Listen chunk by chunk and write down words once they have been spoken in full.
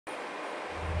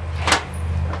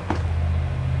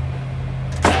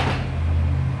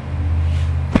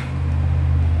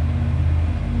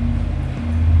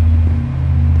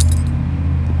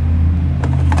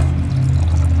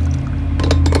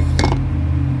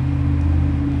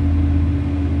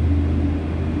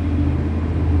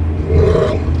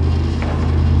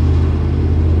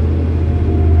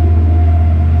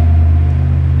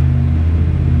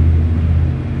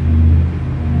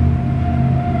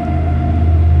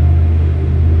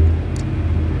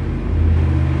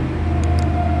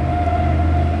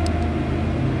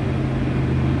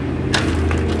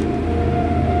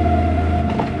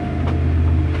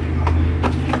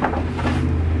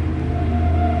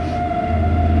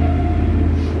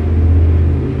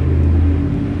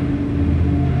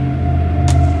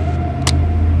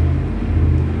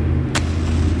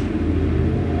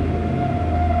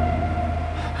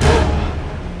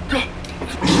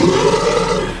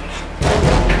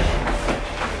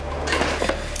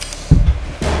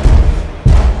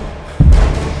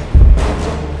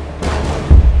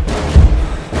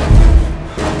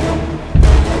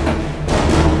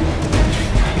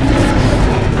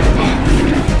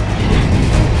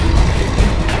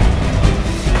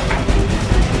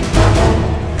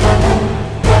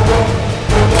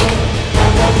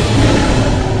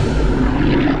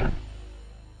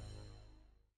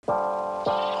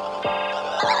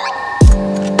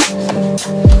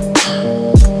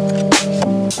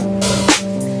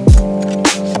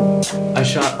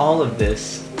shot all of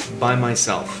this by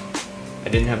myself. I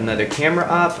didn't have another camera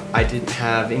up, I didn't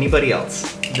have anybody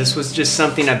else. This was just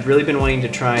something I've really been wanting to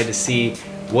try to see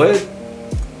what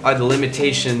are the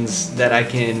limitations that I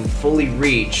can fully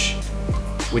reach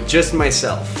with just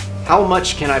myself. How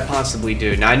much can I possibly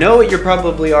do? Now I know what you're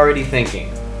probably already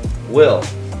thinking. Will,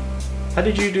 how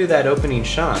did you do that opening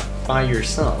shot by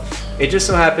yourself? It just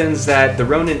so happens that the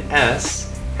Ronin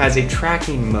S has a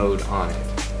tracking mode on it.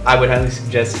 I would highly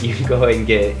suggest that you go ahead and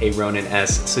get a Ronin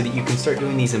S so that you can start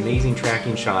doing these amazing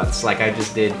tracking shots like I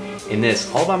just did in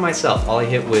this all by myself. All I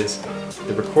hit was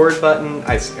the record button,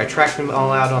 I tracked them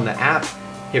all out on the app,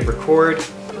 hit record,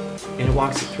 and it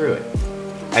walks it through it.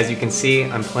 As you can see,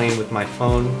 I'm playing with my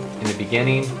phone in the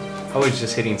beginning. I was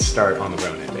just hitting start on the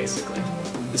Ronin basically.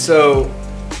 So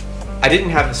I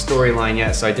didn't have a storyline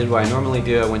yet, so I did what I normally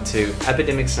do. I went to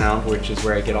Epidemic Sound, which is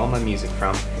where I get all my music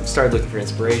from. Started looking for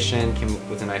inspiration, came up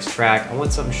with a nice track. I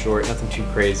want something short, nothing too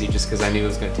crazy, just because I knew it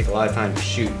was going to take a lot of time to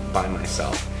shoot by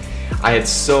myself. I had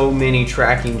so many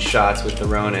tracking shots with the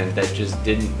Ronin that just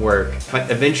didn't work. I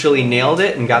eventually nailed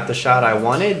it and got the shot I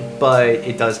wanted, but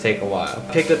it does take a while.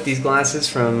 I picked up these glasses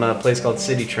from a place called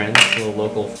City Trends, a little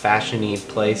local fashion-y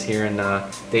place here in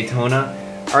Daytona.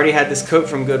 I already had this coat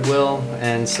from Goodwill,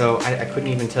 and so I couldn't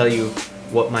even tell you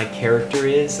what my character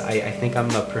is. I think I'm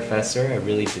a professor. I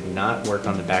really did not work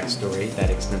on the backstory that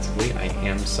extensively. I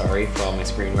am sorry for all my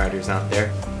screenwriters out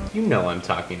there. You know I'm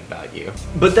talking about you.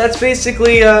 But that's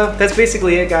basically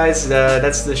it, guys.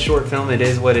 That's the short film. It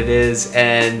is what it is,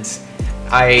 and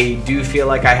I do feel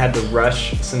like I had to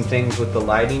rush some things with the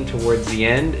lighting towards the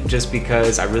end, just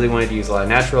because I really wanted to use a lot of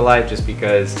natural light, just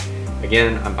because,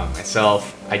 again, I'm by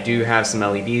myself. I do have some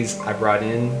LEDs I brought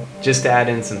in just to add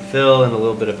in some fill and a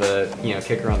little bit of a,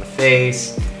 kicker on the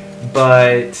face.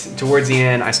 But towards the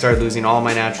end, I started losing all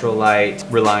my natural light,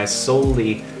 rely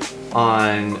solely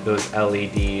on those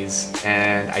LEDs,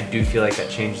 and I do feel like that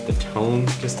changed the tone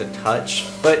just a touch.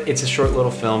 But it's a short little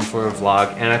film for a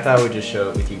vlog, and I thought I would just show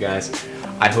it with you guys.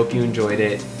 I hope you enjoyed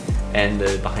it and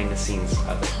the behind the scenes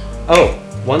of it. Oh,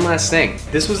 one last thing.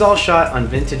 This was all shot on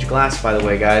vintage glass, by the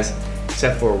way, guys.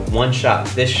 Except for one shot,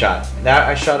 this shot. That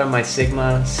I shot on my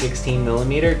Sigma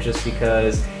 16mm just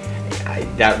because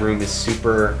that room is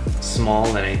super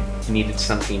small and I needed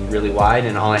something really wide,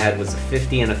 and all I had was a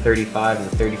 50 and a 35, and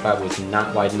the 35 was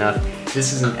not wide enough.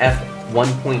 This is an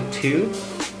f1.2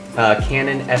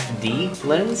 Canon FD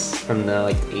lens from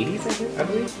the 80s, I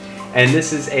believe. And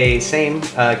this is a same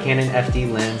Canon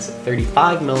FD lens,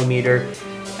 35mm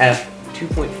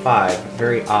f2.5.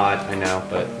 Very odd, I know,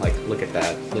 but look at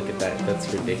that,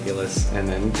 that's ridiculous. And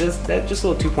then just a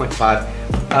little 2.5.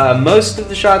 Most of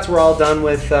the shots were all done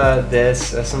with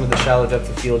this. Some of the shallow depth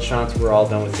of field shots were all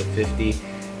done with the 50.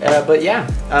 But yeah,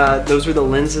 those were the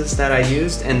lenses that I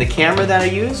used, and the camera that I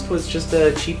used was just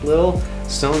a cheap little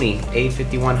Sony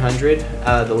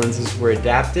a5100. The lenses were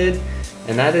adapted,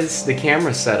 and that is the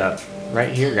camera setup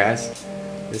right here, guys.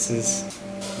 This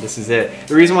is it.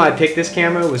 The reason why I picked this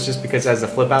camera was just because as a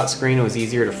flip out screen it was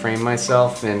easier to frame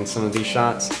myself in some of these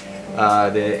shots.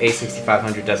 The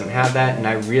A6500 doesn't have that, and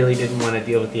I really didn't want to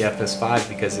deal with the FS5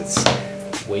 because it's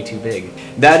way too big.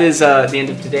 That is the end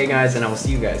of today, guys, and I will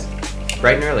see you guys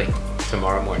bright and early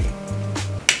tomorrow morning.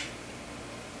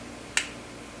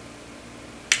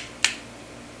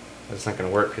 That's not going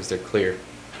to work because they're clear.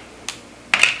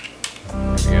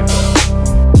 There we go.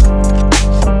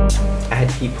 I had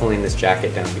to keep pulling this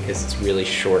jacket down because it's really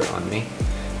short on me.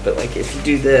 But if you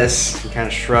do this, you kind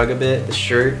of shrug a bit the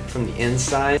shirt from the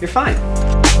inside, you're fine.